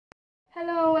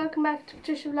Hello, welcome back to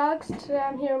Patricia Vlogs. Today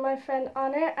I'm here with my friend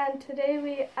Honor, and today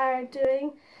we are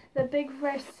doing the big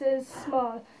versus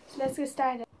small. So let's get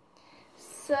started.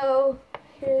 So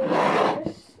here's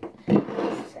this.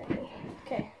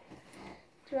 Okay.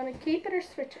 Do you want to keep it or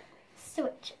switch it?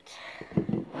 Switch it.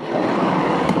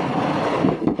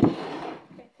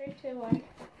 Okay, 3, 2, 1.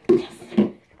 Yes.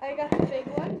 I got the big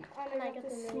one, and I got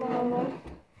the small one.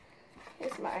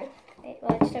 Here's mine. Wait,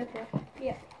 well, I just open it.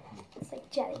 Yeah. It's like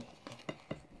jelly.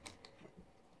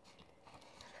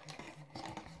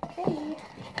 Okay.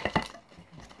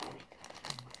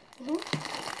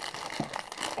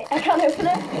 Wait, I can't open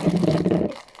it.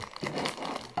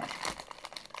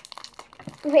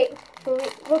 Wait,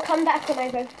 we'll come back when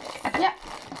I've opened it. Yeah.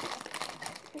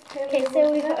 Okay,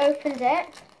 so we've opened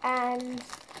it, and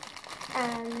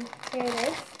here it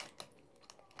is.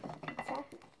 So,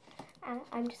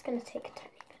 I'm just going to take a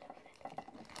tiny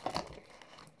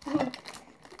bit of it.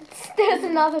 There's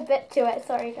another bit to it,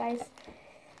 sorry guys.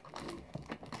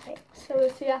 So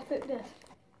we'll see after this.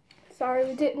 Sorry,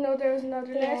 we didn't know there was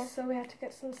another Yeah. list, so we had to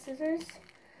get some scissors.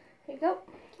 Here you go.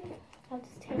 I'll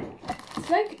just take it. It's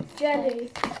like jelly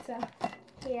pizza.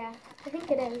 Yeah, I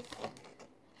think it is.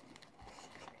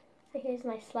 So here's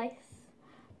my slice.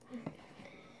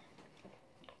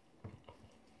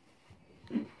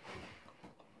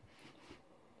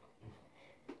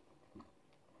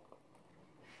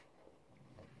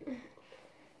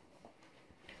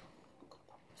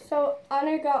 So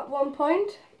Honor got 1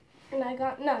 point, and I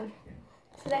got none.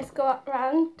 So let's go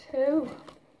round 2.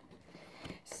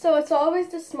 So it's always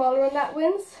the smaller one that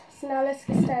wins. So now let's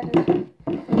get started.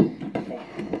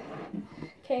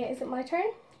 Okay, is it my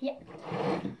turn? Yeah.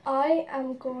 I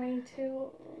am going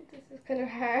to. This is kind of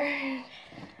hard.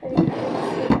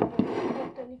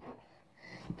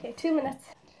 Okay, 2 minutes.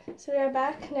 So we are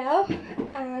back now,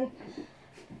 and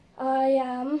I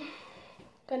am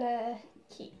gonna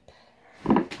keep.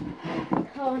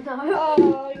 Oh no.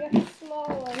 Oh, I got a small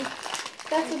one.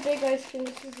 That's a big ice cream.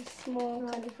 This is a small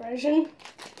kind of version.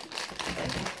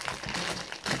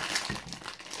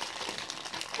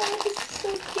 Oh, this is so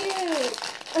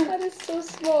cute. That is so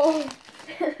small.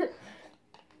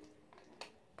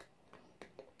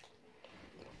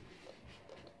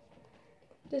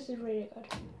 This is really good.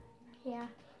 Yeah.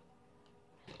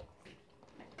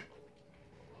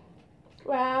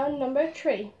 Round number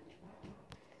 3.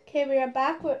 Okay, we are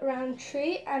back with round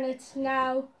 3, and it's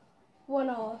now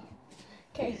 1-1.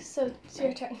 Okay, so it's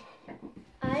your turn.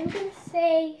 I'm gonna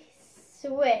say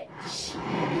switch.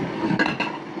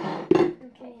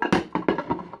 Okay.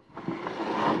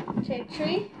 Okay,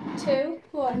 3, 2,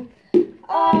 1.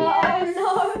 Oh, yes!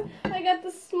 no! I got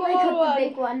the small I got one. the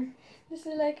big one. This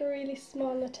is like a really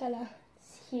small Nutella.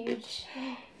 It's huge.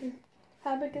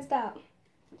 How big is that?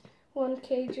 1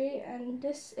 kg, and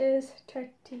this is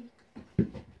 30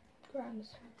 grams.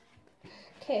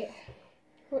 Okay,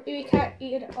 we can't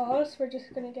eat it all, so we're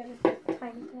just gonna get a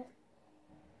tiny bit.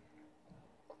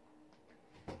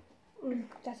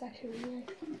 That's actually really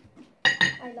nice.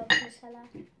 I love Nutella.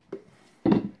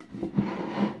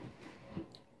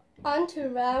 On to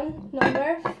round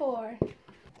number 4.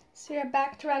 So you're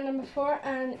back to round number 4,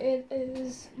 and it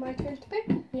is my turn to pick.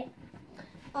 Yeah.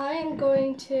 I am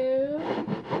going to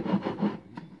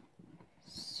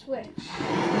switch.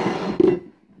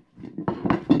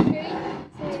 3,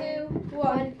 2,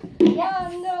 1. Yes. Oh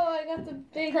no, I got the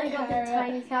big I got carrot. the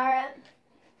tiny carrot.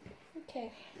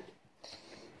 Okay.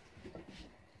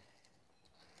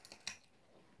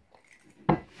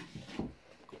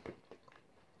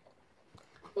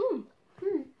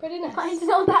 Pretty nice. Mine's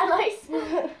not that nice.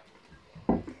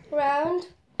 Round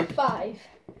 5.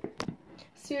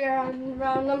 So you're on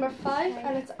round number 5,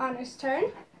 and it's Honor's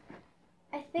turn.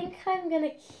 I think I'm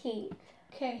gonna keep.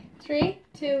 Okay, 3,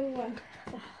 2, 1.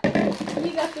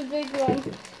 You got the big one.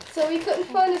 So we couldn't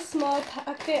find a small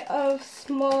packet of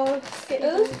small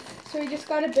Skittles, so we just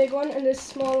got a big one, and there's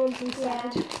small ones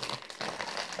inside. Yeah.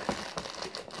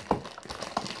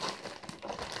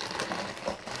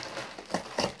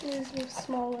 There's a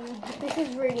small one in here. This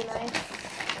is really nice.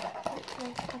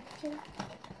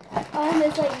 Oh, and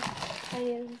there's like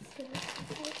tiny Skittles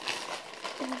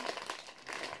inside.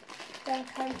 That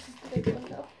counts as the big one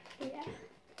though. Yeah.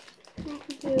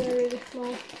 They're really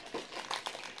small.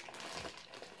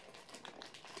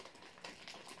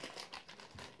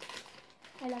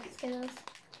 I love Skittles.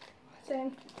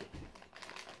 Same.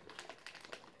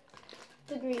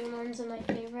 The green ones are my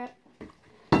favourite.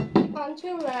 On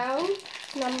to round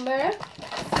number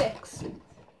 6.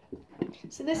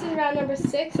 So this is round number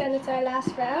 6, and it's our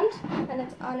last round, and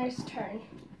it's Honor's turn.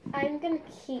 I'm gonna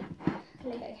keep.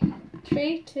 Okay.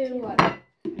 3, 2, 1.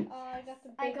 Oh, I got the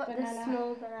big I got banana. the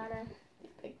small banana.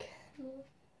 Big.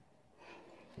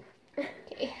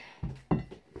 Okay.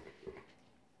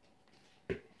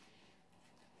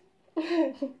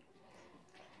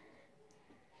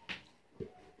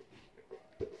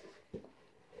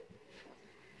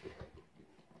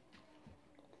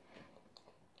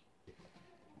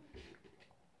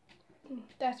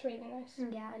 That's really nice.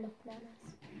 Yeah, I love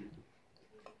bananas.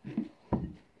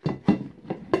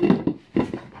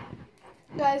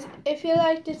 Guys, if you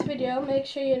like this video, make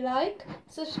sure you like,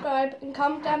 subscribe and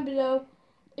comment down below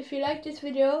if you like this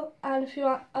video, and if you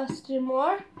want us to do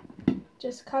more,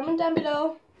 just comment down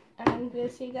below and we'll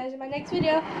see you guys in my next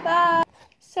video. Bye!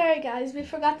 Sorry guys, we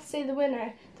forgot to say the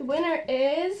winner. The winner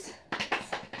is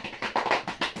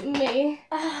me.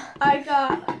 I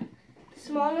got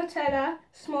small Nutella,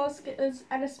 small Skittles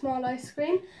and a small ice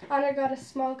cream, and I got a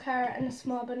small carrot and a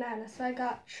small banana. So I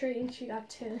got 3 and she got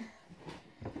 2.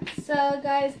 So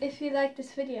guys, if you like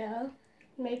this video,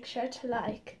 make sure to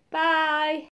like. Bye!